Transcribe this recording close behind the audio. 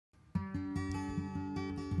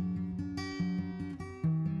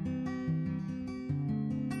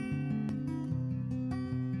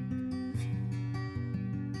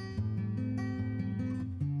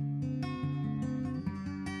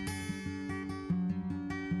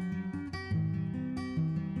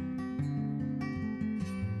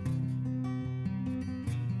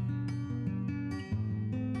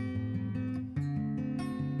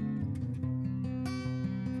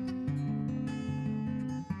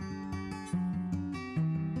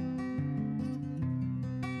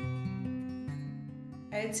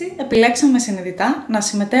Έτσι, επιλέξαμε συνειδητά να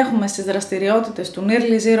συμμετέχουμε στις δραστηριότητες του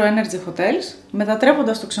Nearly Zero Energy Hotels,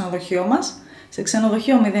 μετατρέποντας το ξενοδοχείο μας σε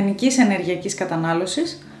ξενοδοχείο μηδενικής ενεργειακής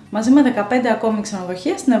κατανάλωσης, μαζί με 15 ακόμη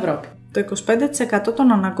ξενοδοχεία στην Ευρώπη. Το 25%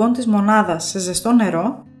 των αναγκών της μονάδας σε ζεστό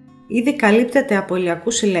νερό ήδη καλύπτεται από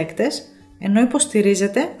ηλιακούς συλλέκτες, ενώ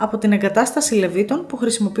υποστηρίζεται από την εγκατάσταση λεβίτων που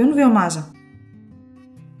χρησιμοποιούν βιομάζα.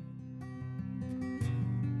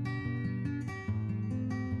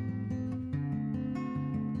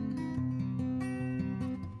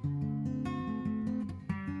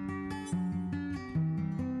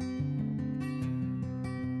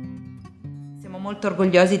 Siamo molto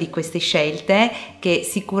orgogliosi di queste scelte che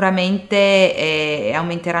sicuramente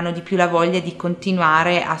aumenteranno di più la voglia di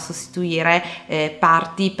continuare a sostituire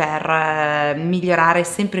parti per migliorare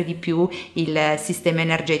sempre di più il sistema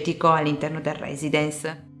energetico all'interno del residence.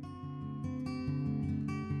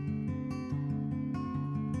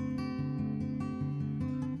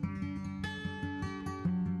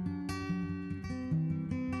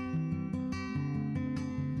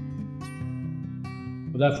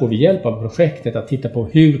 Och där får vi hjälp av projektet att titta på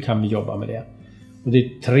hur kan vi jobba med det. Och det är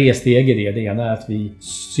 3 steg i det. Det ena är att vi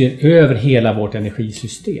ser över hela vårt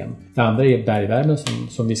energisystem. Det andra är bergvärmen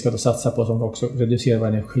som vi ska då satsa på, som också reducerar vår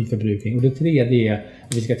energiförbrukning. Och det tredje är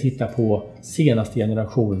att vi ska titta på senaste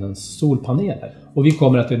generationens solpaneler. Och vi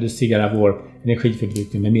kommer att reducera vår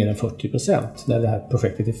energiförbrukning med mer än 40% när det här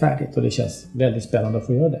projektet är färdigt. Och det känns väldigt spännande att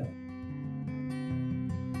få göra det.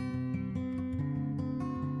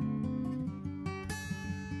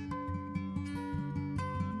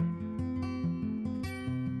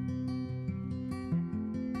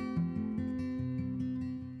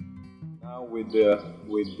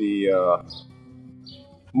 With the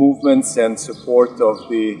movements and support of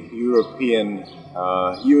the European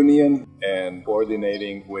Union and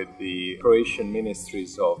coordinating with the Croatian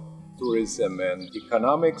ministries of tourism and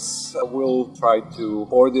economics, we'll try to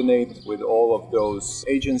coordinate with all of those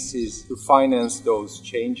agencies to finance those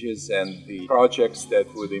changes and the projects that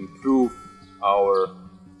would improve our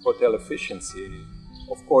hotel efficiency.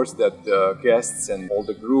 Of course, that the guests and all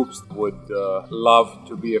the groups would love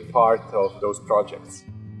to be a part of those projects.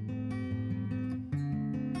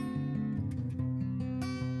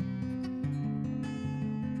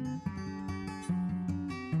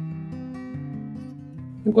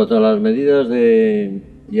 En cuanto a las medidas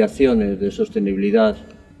y acciones de sostenibilidad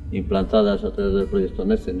implantadas a través del proyecto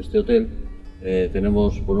nZEH en este hotel,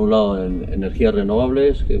 tenemos por un lado energías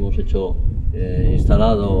renovables, que hemos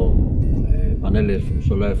instalado paneles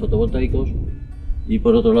solares fotovoltaicos, y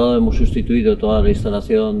por otro lado hemos sustituido toda la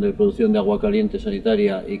instalación de producción de agua caliente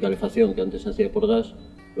sanitaria y calefacción que antes se hacía por gas,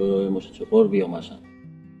 lo hemos hecho por biomasa.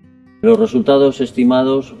 Los resultados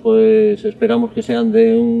estimados pues esperamos que sean de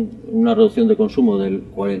una reducción de consumo del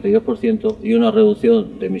 42% y una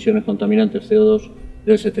reducción de emisiones contaminantes CO2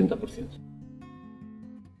 del 70%.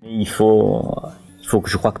 Il faut que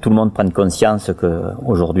je crois que tout le monde prenne conscience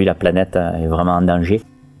qu'aujourd'hui la planète est vraiment en danger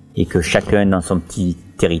et que chacun dans son petit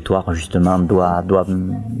territoire justement doit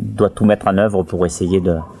tout mettre en œuvre pour essayer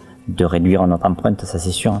de réduire notre empreinte, ça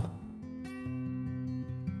c'est sûr.